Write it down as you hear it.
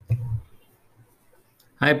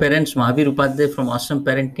Hi parents, Mahavir Upadhyay from Awesome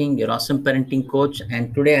Parenting, your awesome parenting coach,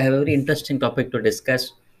 and today I have a very interesting topic to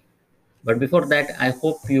discuss. But before that, I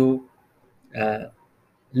hope you uh,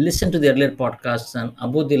 listen to the earlier podcasts on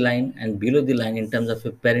above the line and below the line in terms of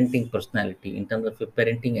your parenting personality, in terms of your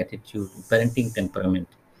parenting attitude, parenting temperament,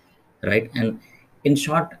 right? And in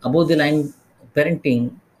short, above the line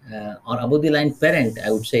parenting or above the line parent,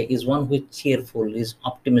 I would say, is one who is cheerful, is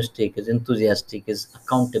optimistic, is enthusiastic, is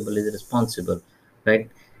accountable, is responsible, right?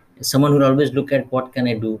 Someone who will always look at what can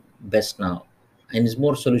I do best now, and is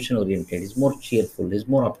more solution oriented, is more cheerful, is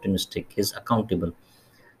more optimistic, is accountable.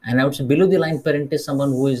 And I would say below the line parent is someone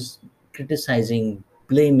who is criticizing,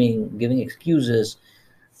 blaming, giving excuses,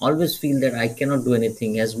 always feel that I cannot do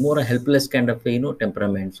anything, has more a helpless kind of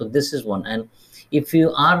temperament. So this is one. And if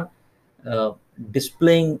you are uh,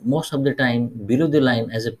 displaying most of the time below the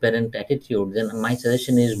line as a parent attitude, then my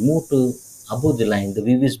suggestion is move to above the line. The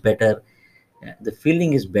view is better, the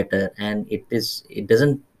feeling is better, and it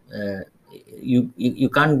doesn't you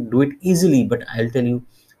can't do it easily, but I'll tell you,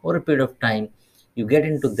 over a period of time you get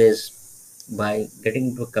into this by getting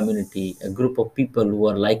into a community, a group of people who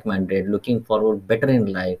are like-minded, looking forward better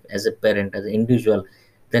in life as a parent, as an individual,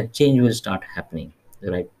 then change will start happening,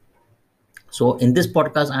 right? So in this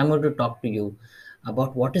podcast, I'm going to talk to you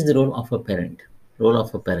about what is the role of a parent.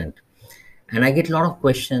 And I get a lot of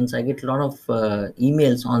questions, I get a lot of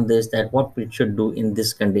emails on this, that what we should do in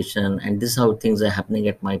this condition, and this is how things are happening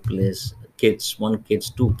at my place, kids, one kids,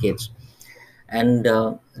 two kids. And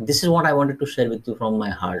this is what I wanted to share with you from my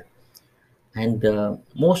heart. And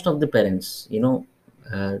most of the parents,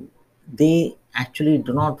 uh, they actually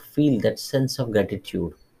do not feel that sense of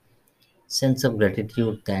gratitude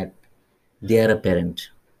that they are a parent.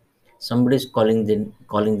 Somebody is calling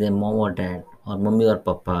them mom or dad, or mummy or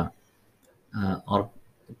papa, or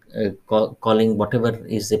calling whatever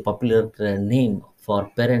is the popular name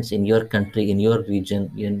for parents in your country, in your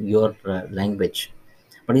region, in your language.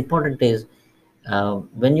 But important is,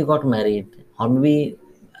 when you got married, or maybe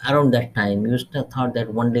around that time, you still thought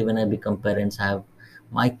that one day when I become parents, I have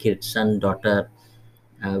my kid, son, daughter,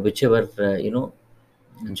 whichever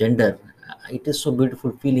gender. It is so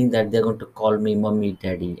beautiful feeling that they're going to call me mommy,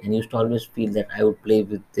 daddy, and you used to always feel that I would play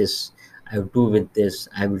with this, I would do with this,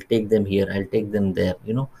 I will take them here, I'll take them there.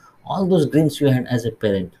 All those dreams you had as a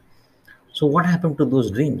parent. So what happened to those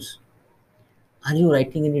dreams? Are you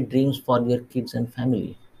writing any dreams for your kids and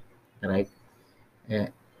family, right? Uh,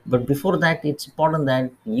 but before that, it's important that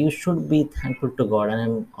you should be thankful to God, and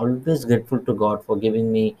I'm always grateful to God for giving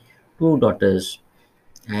me two daughters.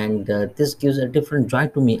 And this gives a different joy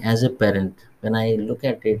to me as a parent when I look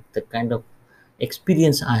at it, the kind of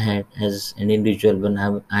experience I had as an individual when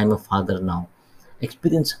I'm a father now,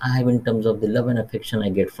 experience I have in terms of the love and affection I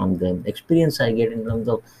get from them, experience I get in terms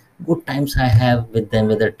of good times I have with them,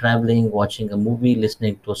 whether traveling, watching a movie,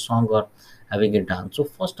 listening to a song, or having a dance. So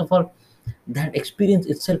first of all, that experience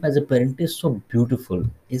itself as a parent is so beautiful,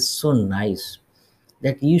 is so nice,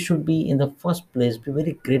 that you should be in the first place be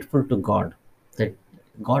very grateful to God that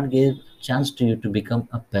God gave chance to you to become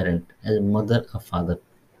a parent, as a mother, a father.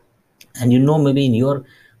 And maybe in your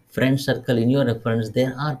friend circle, in your reference,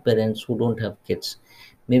 there are parents who don't have kids.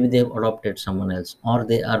 Maybe they've adopted someone else, or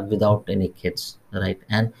they are without any kids, right?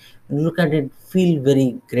 And when you look at it, feel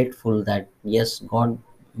very grateful that yes, God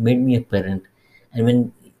made me a parent. And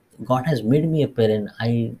when God has made me a parent,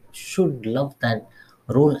 I should love that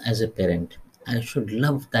role as a parent. I should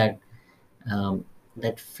love that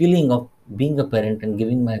feeling of being a parent and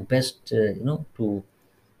giving my best, to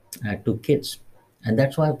kids. And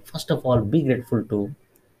that's why, first of all, be grateful to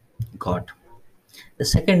God. The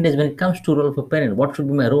second is, when it comes to role of a parent, what should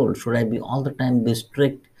be my role? Should I be all the time be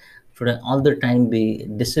strict? Should I all the time be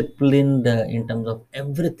disciplined in terms of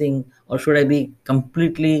everything, or should I be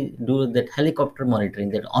completely do that helicopter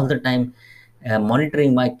monitoring, that all the time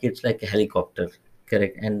monitoring my kids like a helicopter,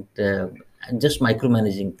 correct? And just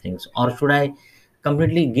micromanaging things, or should I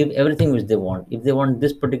completely give everything which they want? If they want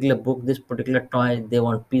this particular book, this particular toy, they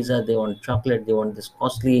want pizza, they want chocolate, they want this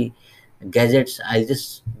costly gadgets, I'll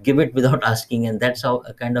just give it without asking. And that's how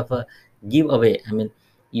a kind of a giveaway. I mean,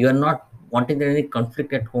 you are not wanting any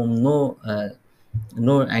conflict at home, no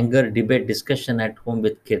anger, debate, discussion at home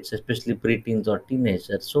with kids, especially preteens or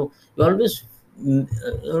teenagers. So you always,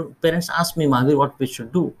 parents ask me, Mahavir, what we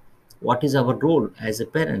should do, what is our role as a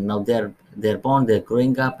parent. Now they're born, they're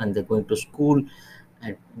growing up, and they're going to school,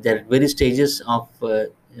 and they're at various stages of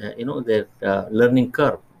their learning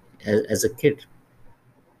curve as a kid.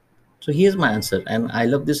 So here's my answer, and I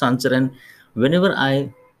love this answer. And whenever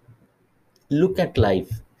I look at life,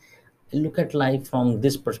 look at life from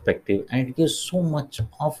this perspective, and it gives so much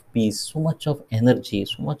of peace, so much of energy,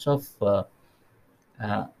 so much of uh,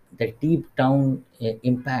 that deep down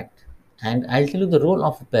impact. And I'll tell you the role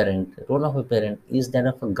of a parent. Role of a parent is that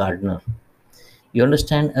of a gardener. You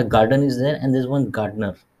understand, a garden is there and there's one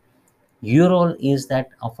gardener. Your role is that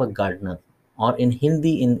of a gardener, or in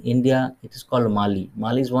Hindi in India it is called mali.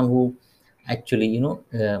 Mali is one who actually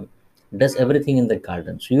does everything in the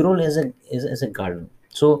garden. So your role is as a garden.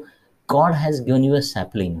 So God has given you a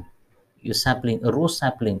sapling, your sapling, a rose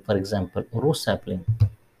sapling, for example, a rose sapling,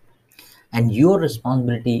 and your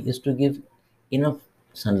responsibility is to give enough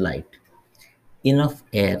sunlight, enough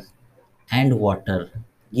air and water.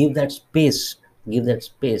 Give that space, give that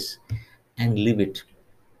space, and leave it.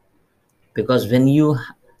 Because when you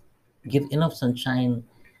give enough sunshine,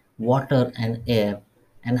 water, and air,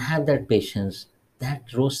 and have that patience, that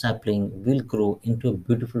rose sapling will grow into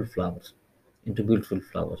beautiful flowers, into beautiful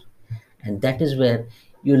flowers. And that is where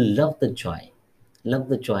you love the joy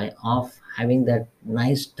of having that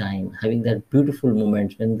nice time, having that beautiful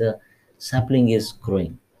moment when the sapling is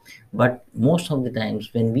growing. But most of the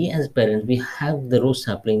times when we as parents we have the rose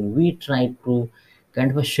sapling, we try to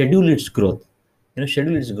kind of a schedule its growth,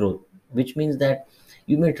 schedule its growth, which means that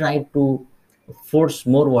you may try to force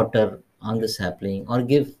more water on the sapling, or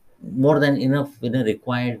give more than enough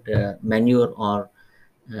required manure, or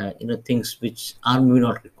things which are maybe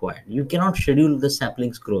not required. You cannot schedule the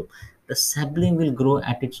sapling's growth. The sapling will grow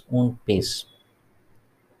at its own pace,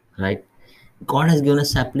 right? God has given a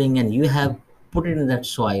sapling and you have put it in that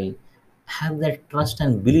soil. Have that trust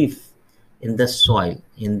and belief in the soil,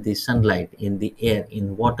 in the sunlight, in the air,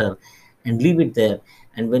 in water, and leave it there.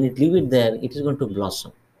 And when it leave it there, it is going to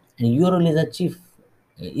blossom. And your role as a chief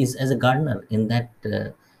is as a gardener in that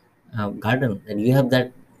garden. And you have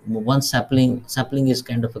that one sapling. Sapling is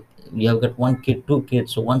kind of a, you have got one kid, two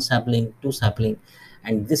kids, so one sapling, two sapling,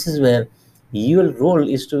 and this is where your role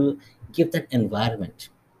is to give that environment,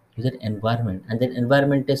 and that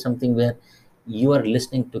environment is something where you are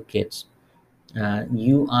listening to kids.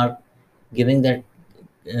 You are giving that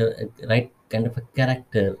right kind of a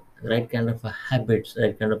character, right kind of a habits,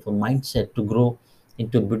 right kind of a mindset to grow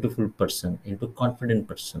into a beautiful person, into confident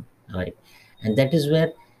person, right? And that is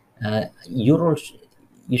where your role,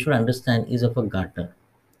 you should understand, is of a gardener.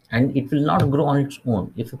 And it will not grow on its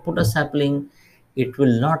own. If you put a sapling, it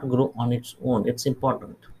will not grow on its own. It's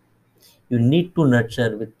important. You need to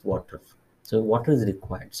nurture with water. So water is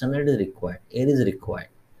required, sunlight is required, air is required.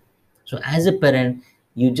 So as a parent,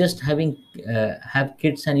 you just having have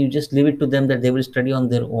kids and you just leave it to them that they will study on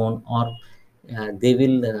their own, or they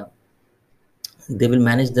will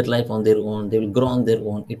manage their life on their own, they will grow on their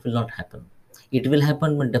own. It will not happen. It will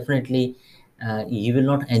happen, but definitely you will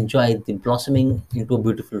not enjoy the blossoming into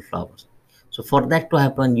beautiful flowers. So for that to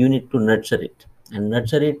happen, you need to nurture it, and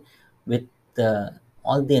nurture it with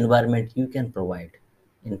all the environment you can provide,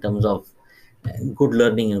 in terms of good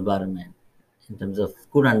learning environment, in terms of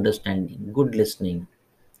good understanding, good listening.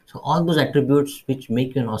 So all those attributes which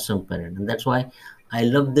make you an awesome parent. And that's why I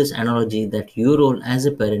love this analogy that your role as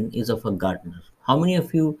a parent is of a gardener. How many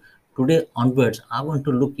of you today onwards are going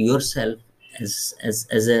to look yourself as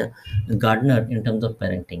a gardener in terms of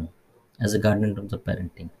parenting, as a gardener in terms of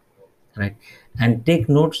parenting, right? And take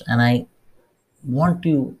notes. And I want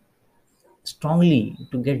you strongly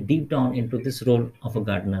to get deep down into this role of a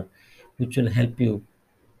gardener, which will help you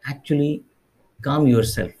actually calm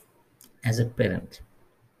yourself as a parent,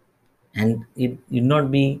 and it need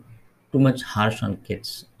not be too much harsh on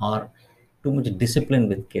kids, or too much discipline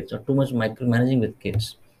with kids, or too much micromanaging with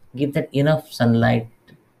kids. Give that enough sunlight,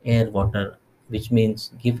 air, water, which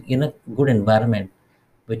means give enough good environment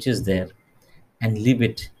which is there, and leave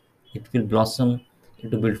it. It will blossom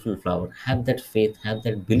into beautiful flower. Have that faith, have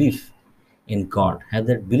that belief in God, have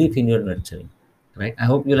that belief in your nurturing, right? I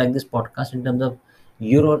hope you like this podcast in terms of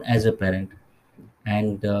your role as a parent.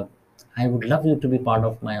 And I would love you to be part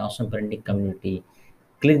of my awesome parenting community.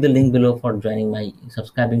 Click the link below for joining my,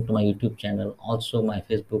 subscribing to my YouTube channel, also my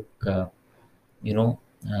Facebook you know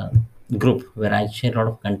uh, group, where I share a lot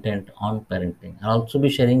of content on parenting. I'll also be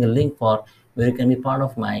sharing a link for where you can be part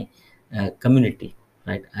of my community,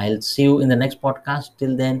 right? I'll see you in the next podcast.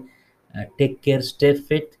 Till then, take care, stay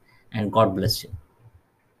fit, and God bless you.